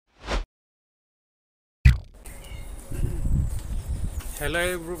Hello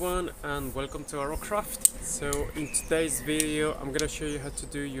everyone and welcome to Arrowcraft. So in today's video I'm gonna show you how to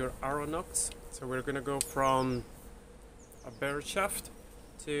do your arrow nocks. So we're gonna go from a bare shaft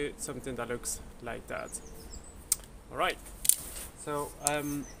to something that looks like that. Alright, so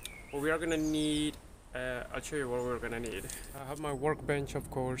what we are gonna need, I'll show you what we're gonna need. I have my workbench,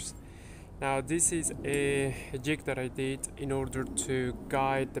 of course. Now this is a jig that I did in order to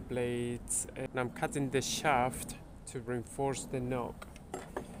guide the blades, and I'm cutting the shaft to reinforce the nock.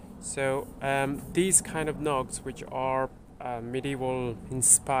 So these kind of nocks, which are medieval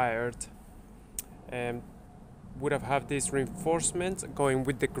inspired, would have this reinforcement going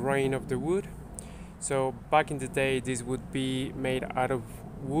with the grain of the wood. So back in the day this would be made out of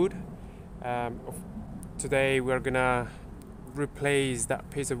wood. Today we're gonna replace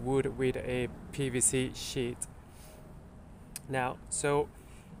that piece of wood with a PVC sheet. Now, so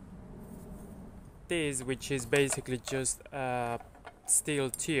this, which is basically just a steel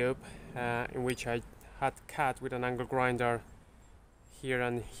tube in which I had cut with an angle grinder here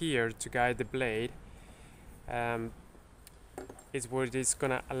and here to guide the blade, is what is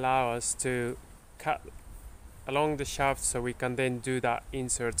gonna allow us to cut along the shaft, so we can then do that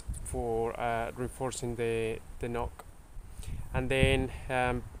insert for reinforcing the nock. And then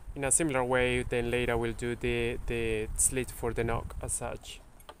in a similar way, then later we'll do the slit for the nock as such.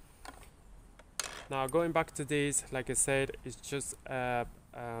 Now going back to this, like I said, it's just a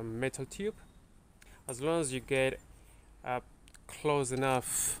metal tube. As long as you get a close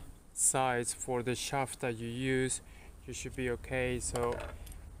enough size for the shaft that you use, you should be okay. So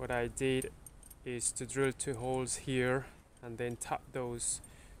what I did is to drill 2 holes here and then tap those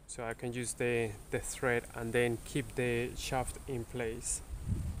so I can use the thread and then keep the shaft in place.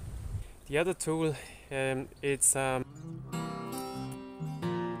 The other tool, it's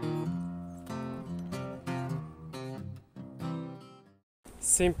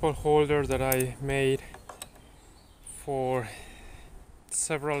simple holder that I made for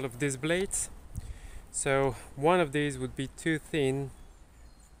several of these blades. So one of these would be too thin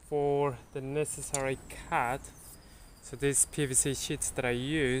for the necessary cut. So these PVC sheets that I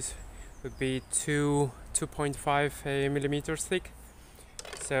use would be 2.5 millimeters thick.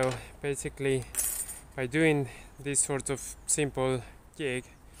 So basically, by doing this sort of simple jig,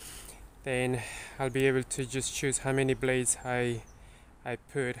 then I'll be able to just choose how many blades I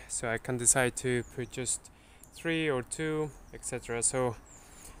put, so I can decide to put just 3 or 2, etc. So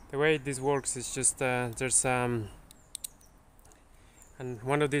the way this works is just there's and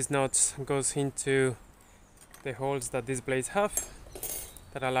one of these nuts goes into the holes that these blades have,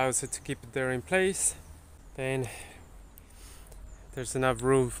 that allows it to keep it there in place. Then there's enough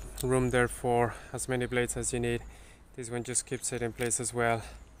room there for as many blades as you need. This one just keeps it in place as well.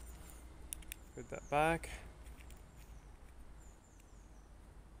 Put that back.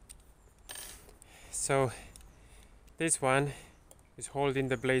 So this one is holding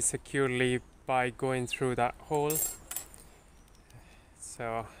the blade securely by going through that hole.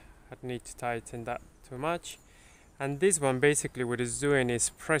 So I need to tighten that too much. And this one, basically what it's doing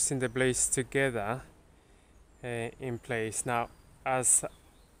is pressing the blades together in place. Now as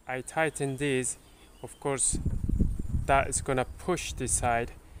I tighten this, of course that is gonna push this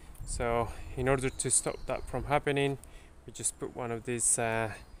side. So in order to stop that from happening, we just put one of these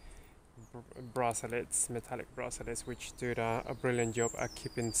bracelets, metallic bracelets, which do a brilliant job at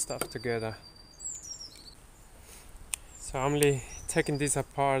keeping stuff together. So I'm only taking this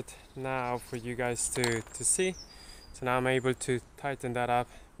apart now for you guys to see. So now I'm able to tighten that up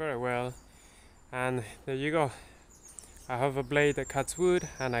very well, and there you go. I have a blade that cuts wood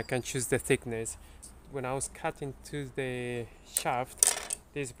and I can choose the thickness. When I was cutting to the shaft,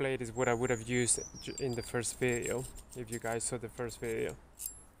 this blade is what I would have used in the first video, if you guys saw the first video.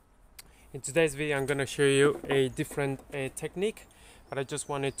 In today's video I'm going to show you a different technique, but I just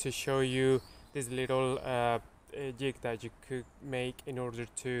wanted to show you this little jig that you could make in order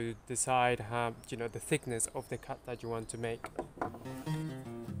to decide how, the thickness of the cut that you want to make.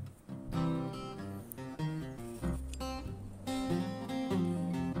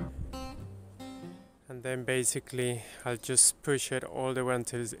 And then basically I'll just push it all the way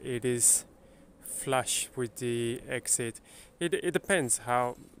until it is flush with the exit. It depends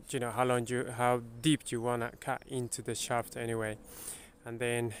how how deep you want to cut into the shaft anyway. And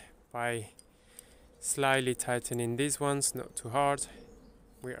then by slightly tightening these ones, not too hard,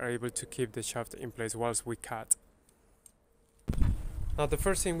 we are able to keep the shaft in place whilst we cut. Now the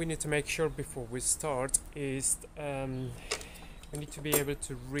first thing we need to make sure before we start is we need to be able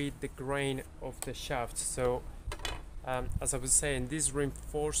to read the grain of the shaft. So as I was saying, this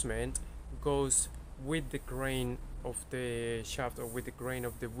reinforcement goes with the grain of the shaft or with the grain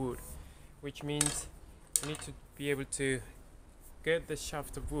of the wood, which means you need to be able to get the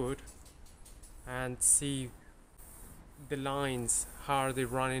shaft of wood and see the lines, how are they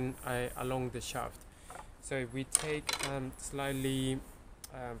running along the shaft. So if we take slightly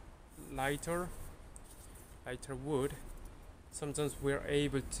lighter wood, sometimes we're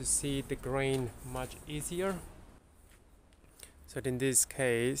able to see the grain much easier. So in this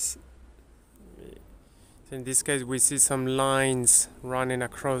case we see some lines running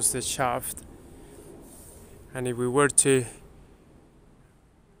across the shaft, and if we were to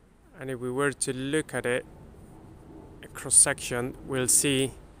look at it, a cross section, we'll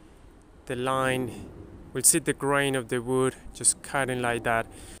see the line, we'll see the grain of the wood just cutting like that.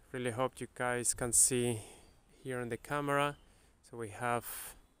 Really hope you guys can see here on the camera. So we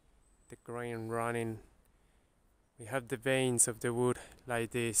have the grain running, we have the veins of the wood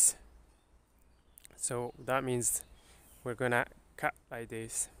like this. So that means we're gonna cut like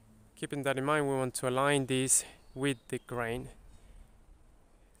this. Keeping that in mind, we want to align this with the grain.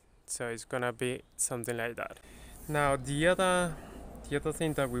 So it's gonna be something like that. Now the other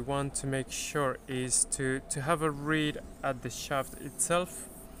thing that we want to make sure is to have a read at the shaft itself.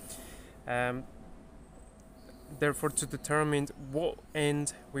 Therefore, to determine what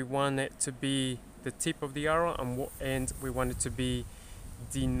end we want it to be the tip of the arrow and what end we want it to be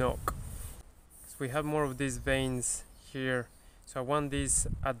the nock. So we have more of these veins here, so I want this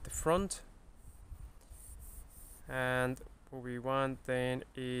at the front, and what we want then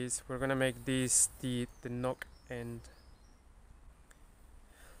is we're gonna make this the nock end.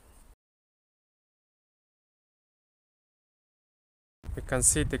 We can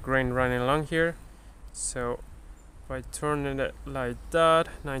see the grain running along here, so by turning it like that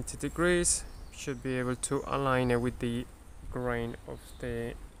 90 degrees, we should be able to align it with the grain of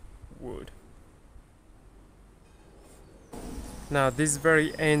the wood. Now this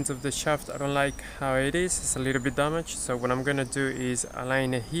very end of the shaft, I don't like how it is, it's a little bit damaged, so what I'm gonna do is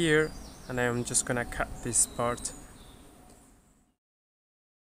align it here, and I'm just gonna cut this part.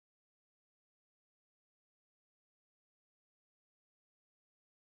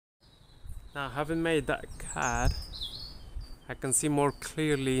 Now, having made that cut, I can see more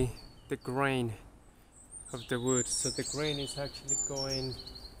clearly the grain of the wood. So the grain is actually going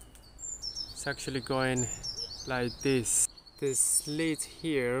like this. This slit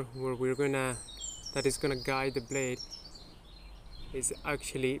here, where that is gonna guide the blade, is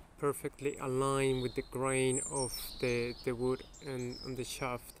actually perfectly aligned with the grain of the wood and on the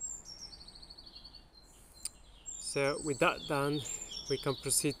shaft. So with that done, we can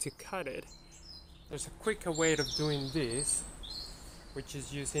proceed to cut it. There's a quicker way of doing this, which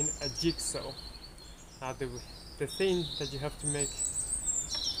is using a jigsaw. Now the thing that you have to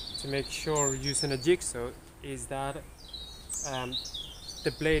make sure using a jigsaw is that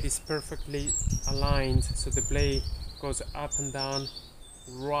the blade is perfectly aligned, so the blade goes up and down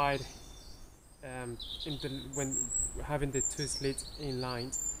right when having the two slits in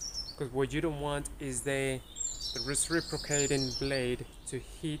line, because what you don't want is the reciprocating blade to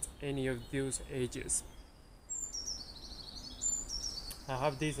hit any of those edges. I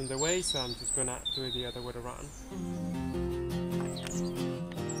have this on the way, so I'm just gonna do it the other way around.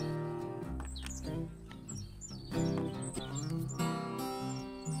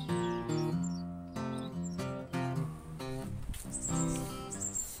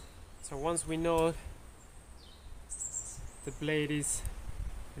 So once we know the blade is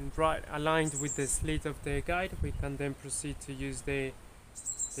right aligned with the slit of the guide, we can then proceed to use the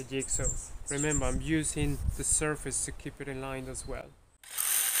jigsaw. Remember, I'm using the surface to keep it in line as well.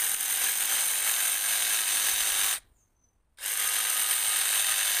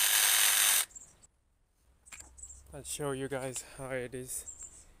 I'll show you guys how it is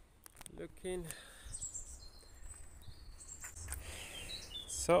looking.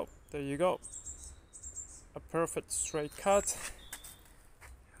 So there you go, a perfect straight cut,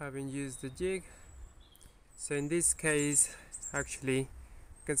 having used the jig. So in this case, actually, you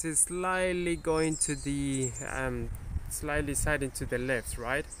can see slightly going to the slightly siding to the left,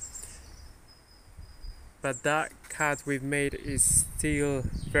 right? But that cut we've made is still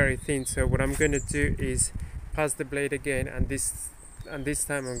very thin. So what I'm going to do is pass the blade again, and this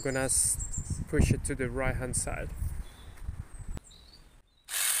time I'm gonna push it to the right hand side.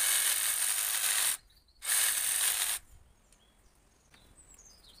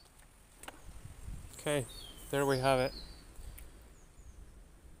 Okay, there we have it.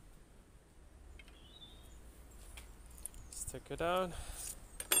 Let's take it out.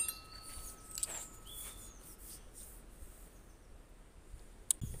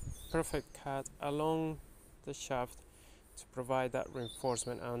 Perfect cut along the shaft to provide that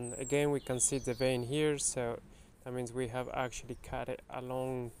reinforcement. And again, we can see the vein here, so that means we have actually cut it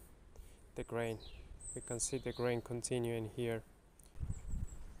along the grain. We can see the grain continuing here.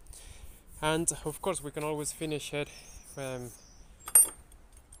 And of course we can always finish it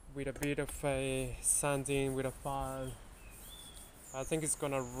with a bit of a sanding with a file. I think it's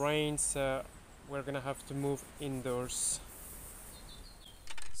gonna rain, so we're gonna have to move indoors.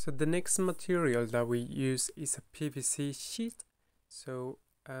 So the next material that we use is a PVC sheet. So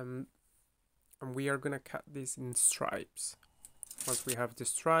and we are gonna cut this in stripes. Once we have the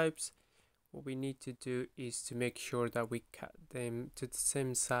stripes, what we need to do is to make sure that we cut them to the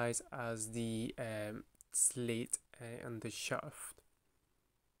same size as the slit and the shaft.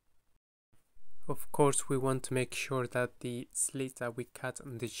 Of course, we want to make sure that the slit that we cut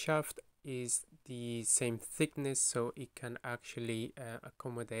on the shaft is the same thickness, so it can actually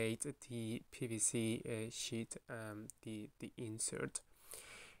accommodate the PVC sheet, the insert.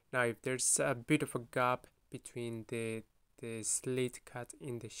 Now, if there's a bit of a gap between the slit cut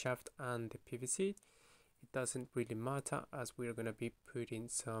in the shaft and the PVC, it doesn't really matter, as we're going to be putting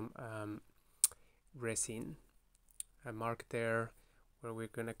some resin. I mark there where we're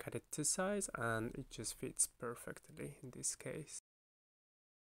going to cut it to size, and it just fits perfectly in this case.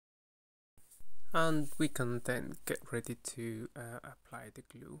 And we can then get ready to apply the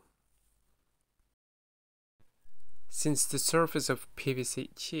glue. Since the surface of PVC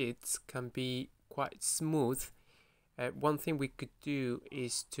sheets can be quite smooth, one thing we could do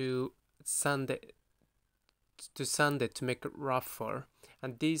is to sand it to make it rougher,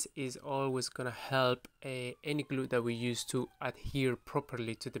 and this is always going to help any glue that we use to adhere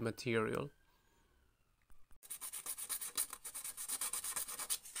properly to the material.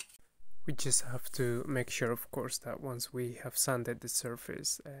 We just have to make sure, of course, that once we have sanded the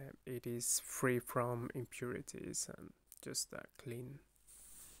surface, it is free from impurities and just clean.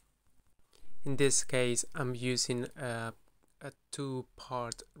 In this case, I'm using a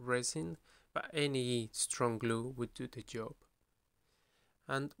 2-part resin, but any strong glue would do the job.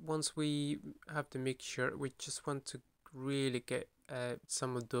 And once we have the mixture, we just want to really get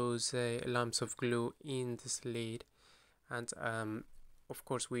some of those lumps of glue in the slit, and of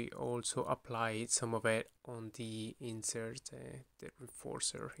course we also apply some of it on the insert, the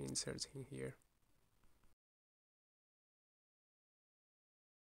reinforcer insert in here.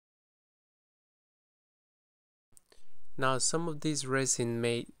 Now some of this resin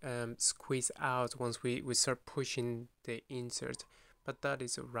may squeeze out once we start pushing the insert, but that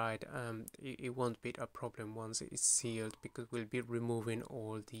is alright. It won't be a problem once it's sealed, because we'll be removing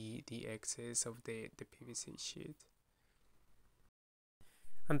all the excess of the PVC sheet.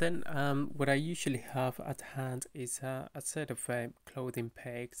 And then what I usually have at hand is a set of clothing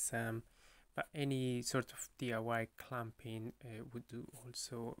pegs, but any sort of DIY clamping would do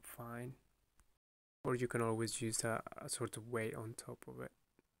also fine. Or you can always use a sort of weight on top of it.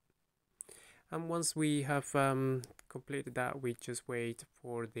 And once we have completed that, we just wait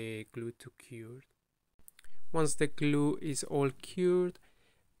for the glue to cure. Once the glue is all cured,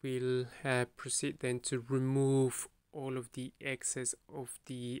 we'll proceed then to remove all of the excess of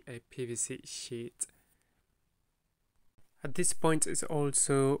the PVC sheet. At this point, it's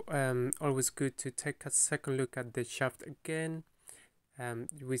also always good to take a second look at the shaft again.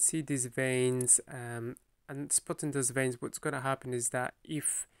 We see these veins, and spotting those veins, what's going to happen is that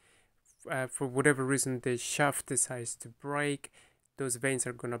if for whatever reason the shaft decides to break, those veins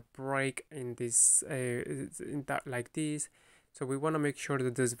are going to break in this like this. So we want to make sure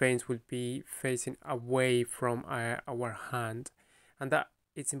that those veins will be facing away from our hand, and that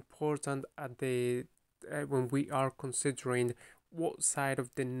it's important at the when we are considering what side of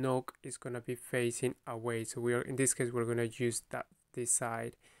the knock is going to be facing away. So we are, in this case, we're going to use this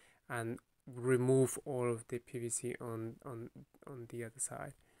side and remove all of the PVC on the other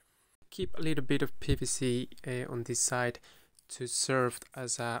side. Keep a little bit of PVC on this side to serve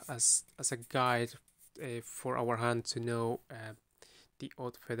as a guide for our hand to know the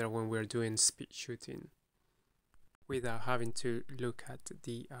odd feather when we're doing speed shooting without having to look at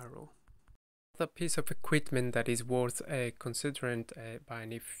the arrow. The piece of equipment that is worth considering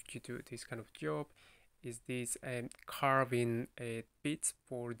buying if you do this kind of job is these carving bits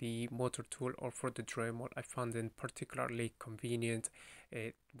for the motor tool or for the Dremel. I found them particularly convenient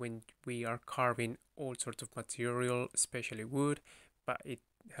when we are carving all sorts of material, especially wood, but it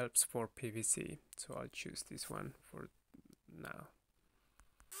helps for PVC, so I'll choose this one for now.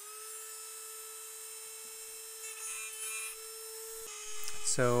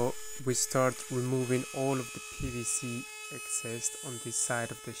 So we start removing all of the PVC excess on this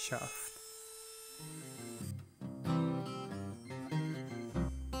side of the shaft.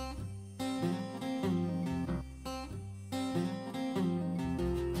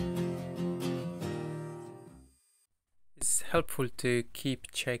 helpful to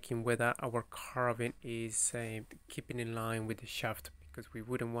keep checking whether our carving is keeping in line with the shaft, because we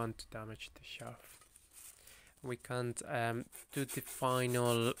wouldn't want to damage the shaft. We can't do the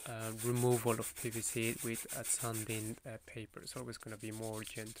final removal of PVC with a sanding paper. It's always going to be more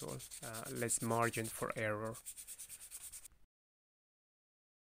gentle, less margin for error.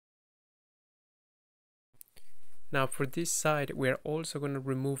 Now for this side, we're also going to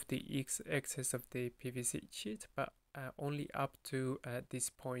remove the excess of the PVC sheet, but only up to this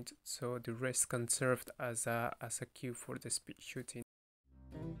point, so the rest can serve as a cue for the speed shooting.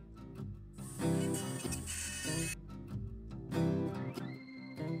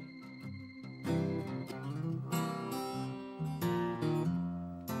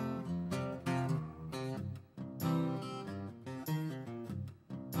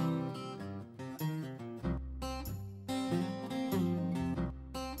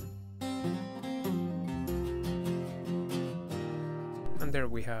 And there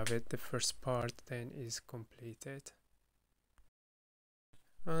we have it, the first part then is completed.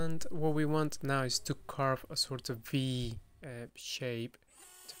 And what we want now is to carve a sort of V shape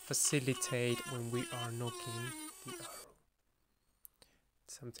to facilitate when we are knocking the arrow.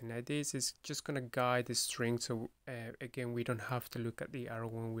 Something like this is just going to guide the string, so again we don't have to look at the arrow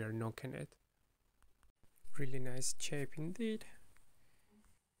when we are knocking it. Really nice shape indeed.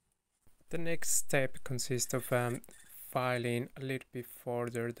 The next step consists of filing a little bit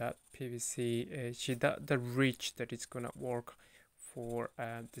further that PVC sheet, the ridge that it's gonna work for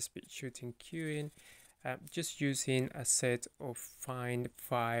the speed shooting cueing, just using a set of fine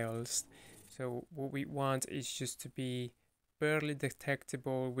files. So what we want is just to be barely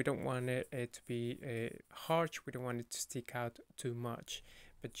detectable. We don't want it to be harsh, we don't want it to stick out too much,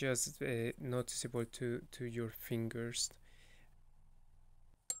 but just noticeable to your fingers.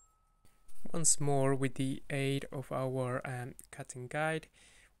 Once more, with the aid of our cutting guide,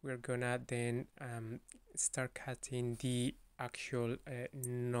 we're gonna then start cutting the actual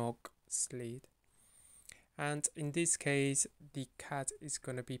knock slit. And in this case, the cut is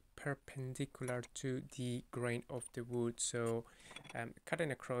gonna be perpendicular to the grain of the wood, so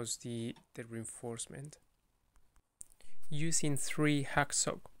cutting across the reinforcement. Using 3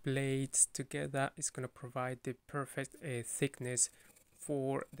 hacksaw blades together is gonna provide the perfect thickness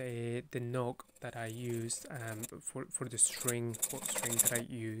for the knock that I used, for the string that I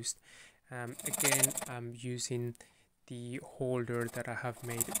used. Again, I'm using the holder that I have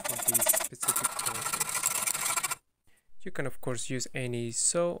made for this specific purpose. You can of course use any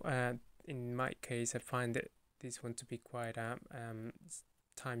saw. In my case, I find this one to be quite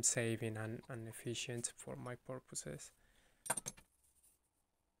time saving and efficient for my purposes.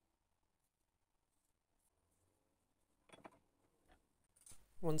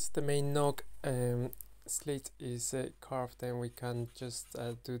 Once the main knock slit is carved, then we can just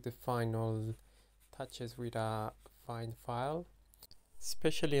do the final touches with a fine file,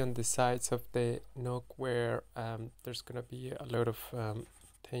 especially on the sides of the knock where there's gonna be a lot of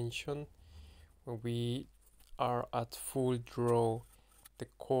tension. When we are at full draw, the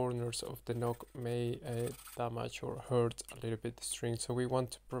corners of the knock may damage or hurt a little bit the string, so we want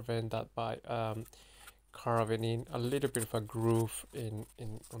to prevent that by carving in a little bit of a groove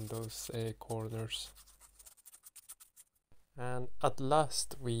on those corners. And at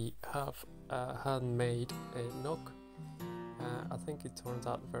last we have a handmade knock. I think it turned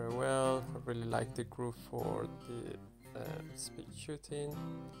out very well. I really like the groove for the speed shooting.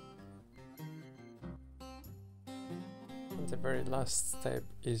 And the very last step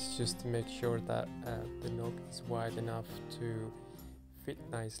is just to make sure that the knock is wide enough to fit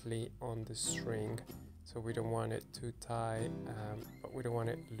nicely on the string. So we don't want it too tight, but we don't want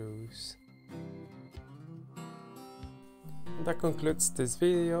it loose. And that concludes this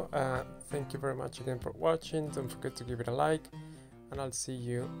video. Thank you very much again for watching. Don't forget to give it a like, and I'll see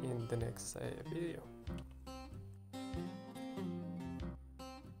you in the next video.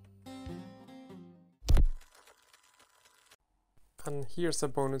 And here's a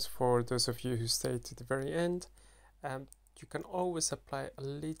bonus for those of you who stay to the very end. You can always apply a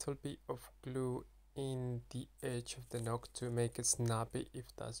little bit of glue in the edge of the knock to make it snappy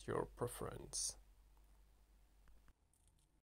if that's your preference.